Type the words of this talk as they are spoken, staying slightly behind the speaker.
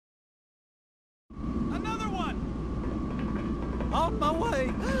On my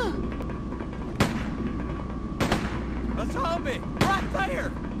way! A zombie! Right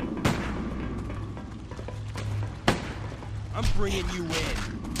there! I'm bringing you in.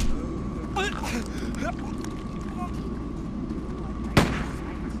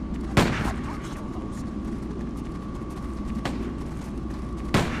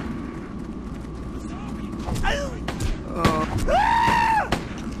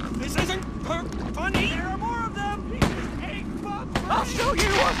 This isn't funny! There are more of them! He just ate my brain! I'll show you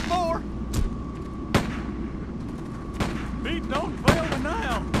what for! Feet don't fail me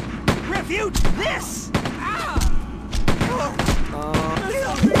now! Refute this! Ah!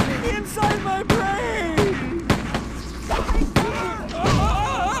 It's beating inside my brain!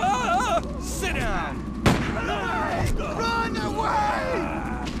 Sit down! Run away!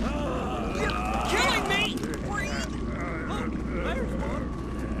 You're killing me! Breathe! Look, there's one.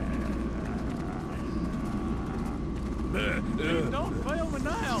 Feet don't fail me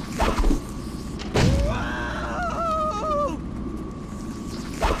now!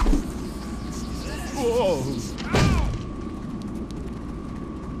 Whoa!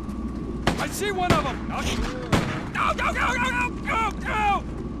 I see one of them! Go, go, go, go, go, go, go!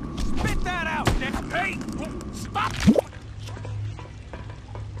 Spit that out, Nick! Hey! Stop!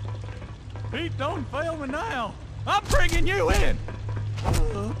 Pete, don't fail me now! I'm bringing you in!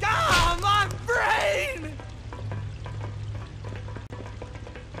 Ah, my brain!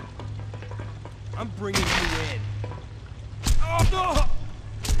 I'm bringing you in. Oh, no!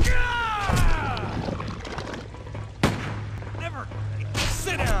 Never!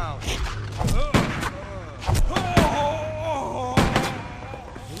 Sit down!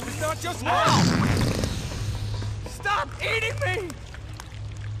 It's not just one! Stop eating me!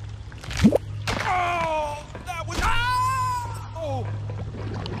 Oh! That was... Oh!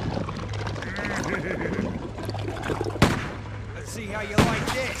 Let's see how you like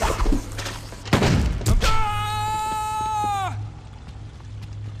this.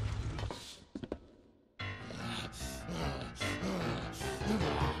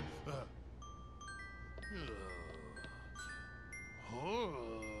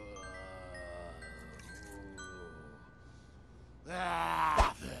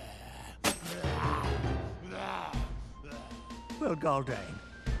 Well, Galdane,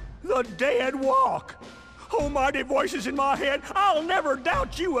 the dead walk! Almighty voices in my head, I'll never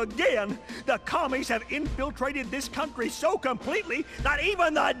doubt you again! The commies have infiltrated this country so completely that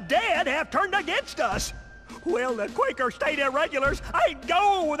even the dead have turned against us! Well, the Quaker State Irregulars ain't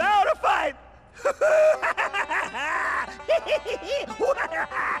going without a fight!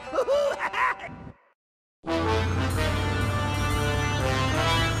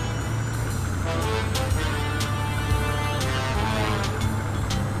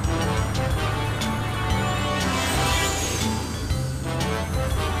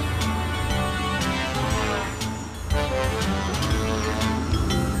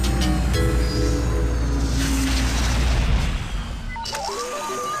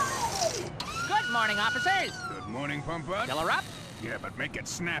 Officers! Good morning, Pump-Up. Still up? Yeah, but make it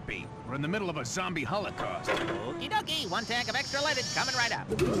snappy. We're in the middle of a zombie holocaust. Okie dokie, 1 tank of extra leaded coming right up.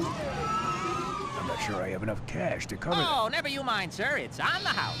 I'm not sure I have enough cash to cover Oh, never you mind, sir. It's on the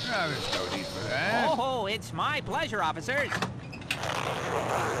house. that. Oh, there's no need for that. Oh, it's my pleasure, officers.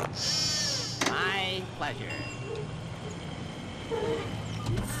 My pleasure.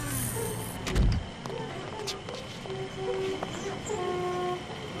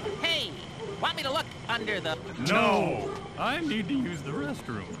 Hey, want me to look under the... No! I need to use the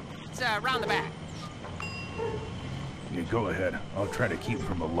restroom. It's around the back. Yeah, go ahead. I'll try to keep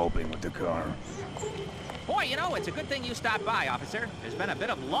from eloping with the car. Boy, you know, it's a good thing you stopped by, officer. There's been a bit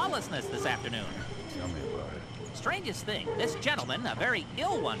of lawlessness this afternoon. Tell me about it. Strangest thing, this gentleman, a very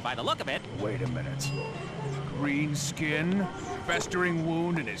ill one by the look of it. Wait a minute. Green skin, festering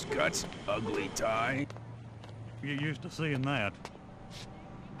wound in his guts, ugly tie. Get used to seeing that.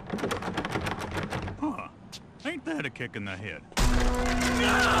 Huh. Ain't that a kick in the head?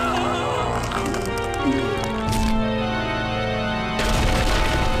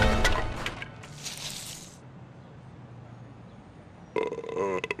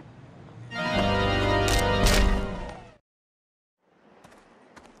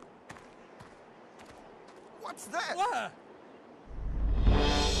 What's that? What?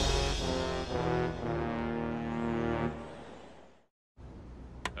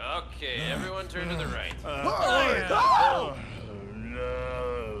 Okay, everyone turn to the right. Oh, No.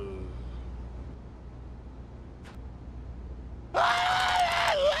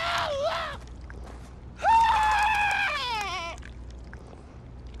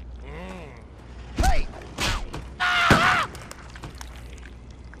 Hey!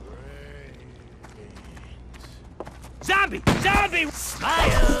 Zombie! Zombie!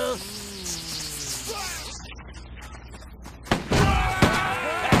 Smile!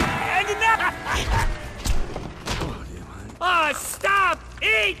 Oh, stop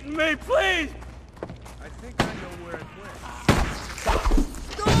eating me, please! I think I know where it went.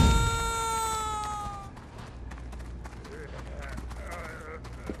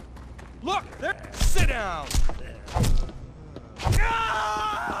 Look! There! Sit down!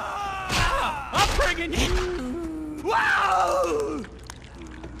 I'm bringing you! Whoa!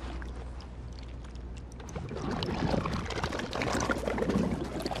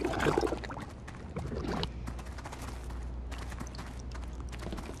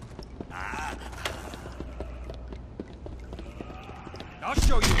 I'll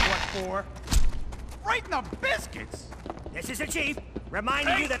show you what for. Right in the biscuits! This is the Chief,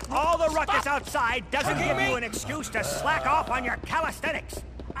 reminding you that all the ruckus outside doesn't give you an excuse to slack off on your calisthenics.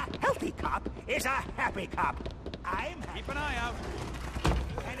 A healthy cop is a happy cop. I'm happy. Keep an eye out.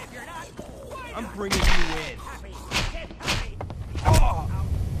 And if you're not, why I'm not? bringing you in. Happy. Get happy. Oh!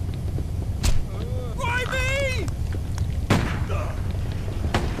 Why me?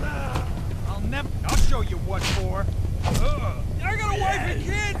 I'll show you what for. I got a wife and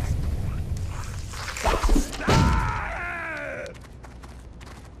kids!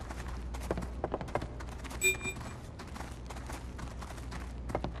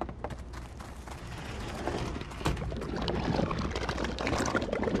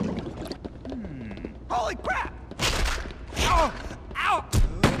 Holy crap! Oh! Ow!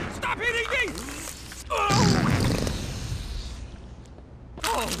 Stop hitting me!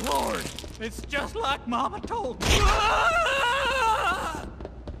 Oh, Lord! It's just like Mama told me.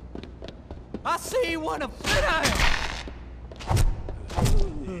 I see one of them.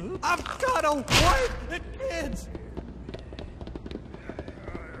 I've got a wife and kids.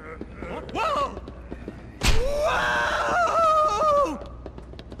 Whoa! Whoa!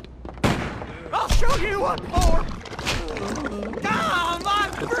 I'll show you what for. Ah, my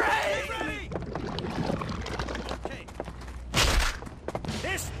brain!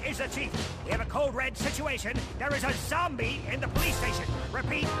 This is the Chief. We have a code red situation. There is a zombie in the police station.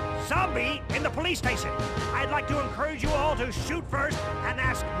 Repeat, zombie in the police station. I'd like to encourage you all to shoot first and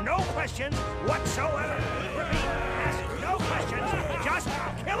ask no questions whatsoever. Repeat, ask no questions. Just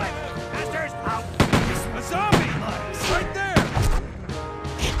kill it. Masters, out. A zombie! Right there!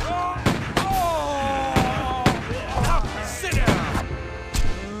 Oh! Sit down!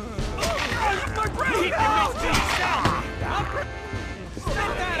 My brain!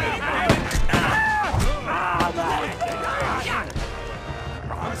 Spit that out, man!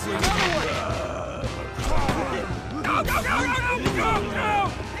 I'll see another one! Go, go, go, go, go,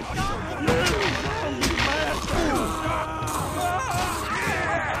 go!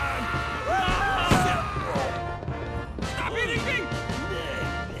 Stop hitting me!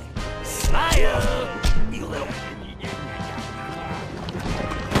 Smile, you little...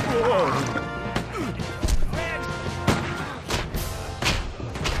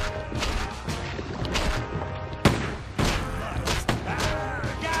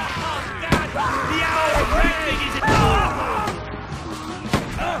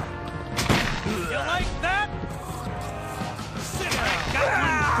 You like that? Sit down!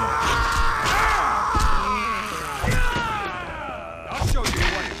 I'll show you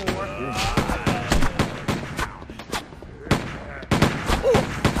what for.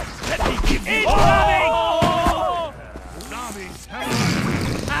 Let me give you... Zombies!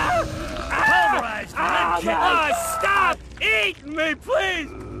 Pulverized! Stop eating me, please!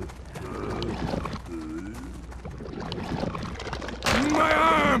 My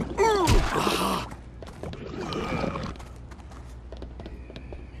arm!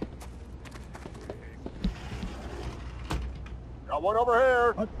 Got one over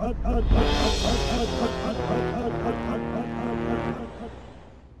here.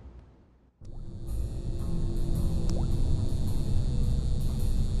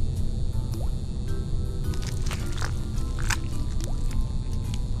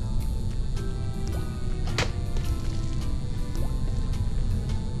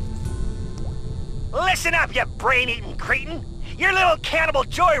 Listen up, you brain-eating cretin! Your little cannibal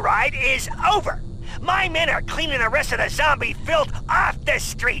joyride is over! My men are cleaning the rest of the zombie filth off the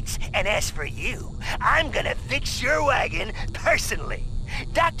streets, and as for you, I'm gonna fix your wagon personally.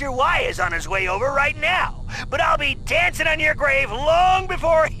 Dr. Y is on his way over right now, but I'll be dancing on your grave long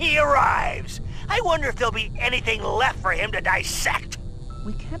before he arrives. I wonder if there'll be anything left for him to dissect.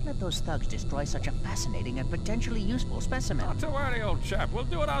 We can't let those thugs destroy such a fascinating and potentially useful specimen. Not to worry, old chap. We'll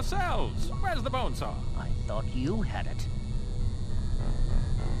do it ourselves. Where's the bone saw? I thought you had it.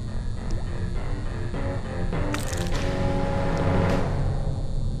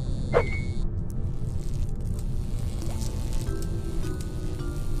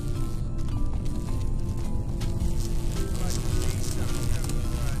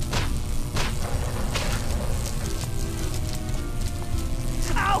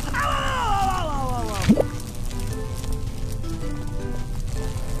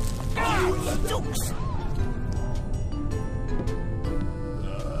 Dukes!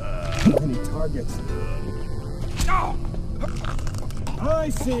 Any targets? Oh! I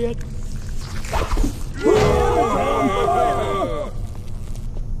see it.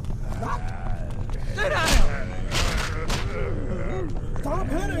 Get out! Stop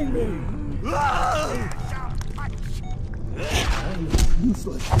hitting me! I'm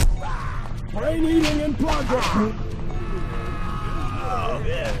useless. Brain eating in progress.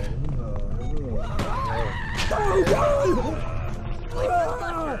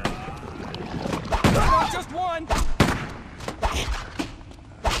 Just one!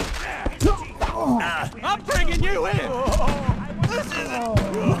 I'm bringing you in! This isn't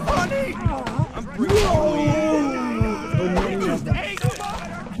funny! I'm bringing you in!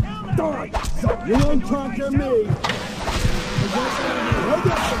 Die! You won't conquer me!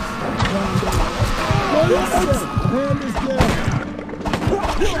 Hand is dead!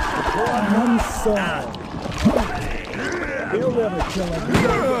 I'm sorry. He'll never kill him.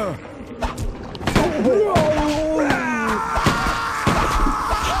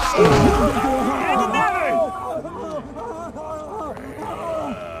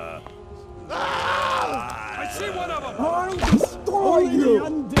 I see one of them! I'll destroy you! The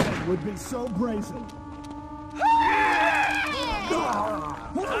undead would be so brazen.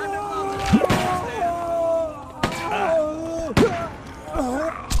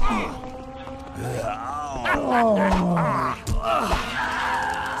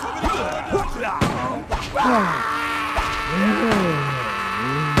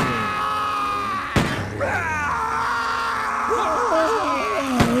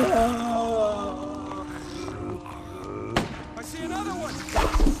 I see another one!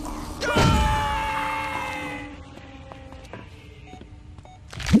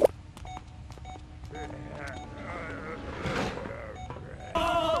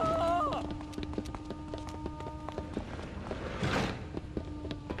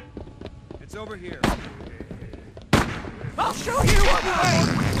 It's over here. I'll show you what way!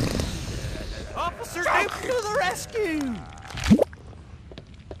 Officer Dukes to the rescue!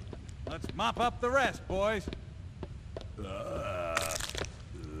 Let's mop up the rest, boys.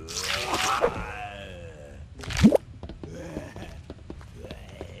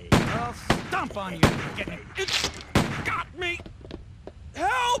 I'll stomp on you. It got me!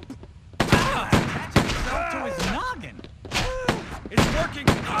 Help! Attach himself to his noggin. It's working.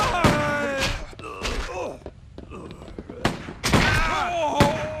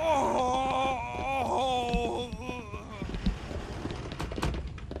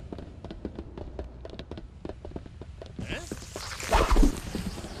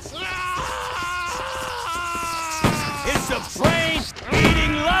 It's a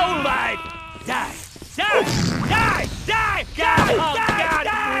brain-eating lowlife! Die! Die! Die! Die! God! Oh, God!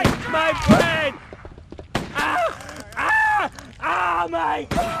 Die! My brain! Ah! Ah! Ah, my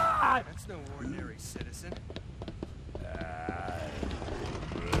God! That's no ordinary citizen.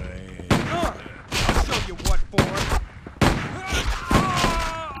 I'll show you what for.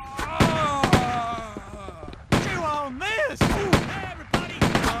 Chew on this! Hey, everybody! We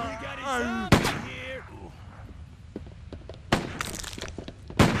got a zombie here!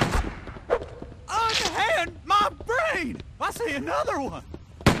 Unhand my brain! I see another one!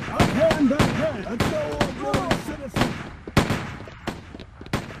 Hand that head! That's no ordinary citizen!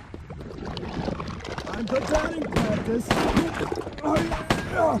 I'm for batting practice!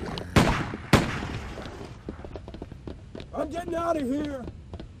 I'm getting out of here!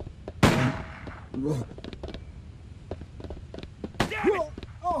 Damn it!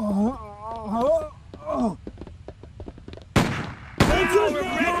 We're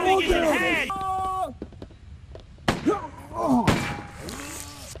breaking his head!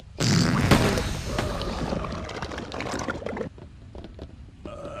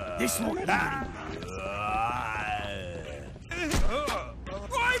 This won't lead him.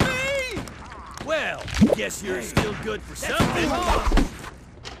 Why me? Well, guess you're still good for something.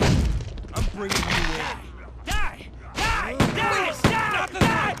 I'm bringing you in. Die! Die! Die! Die!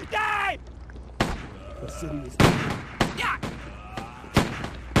 Die! Die! The city is... Yeah!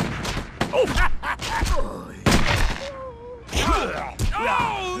 Oh!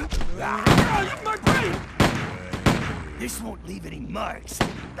 My brain! This won't leave any marks.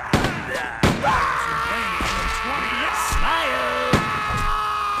 Smile!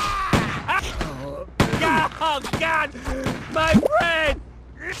 Oh, God! My brain!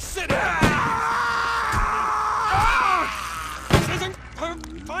 Sit down! This isn't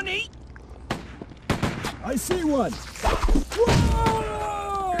funny! I see one! Whoa!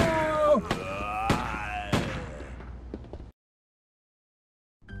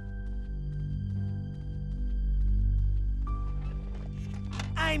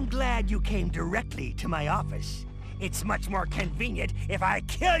 I'm glad you came directly to my office. It's much more convenient if I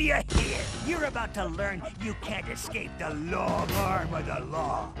kill you here. You're about to learn you can't escape the long arm of the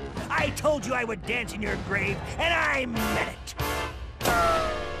law. I told you I would dance in your grave, and I meant it.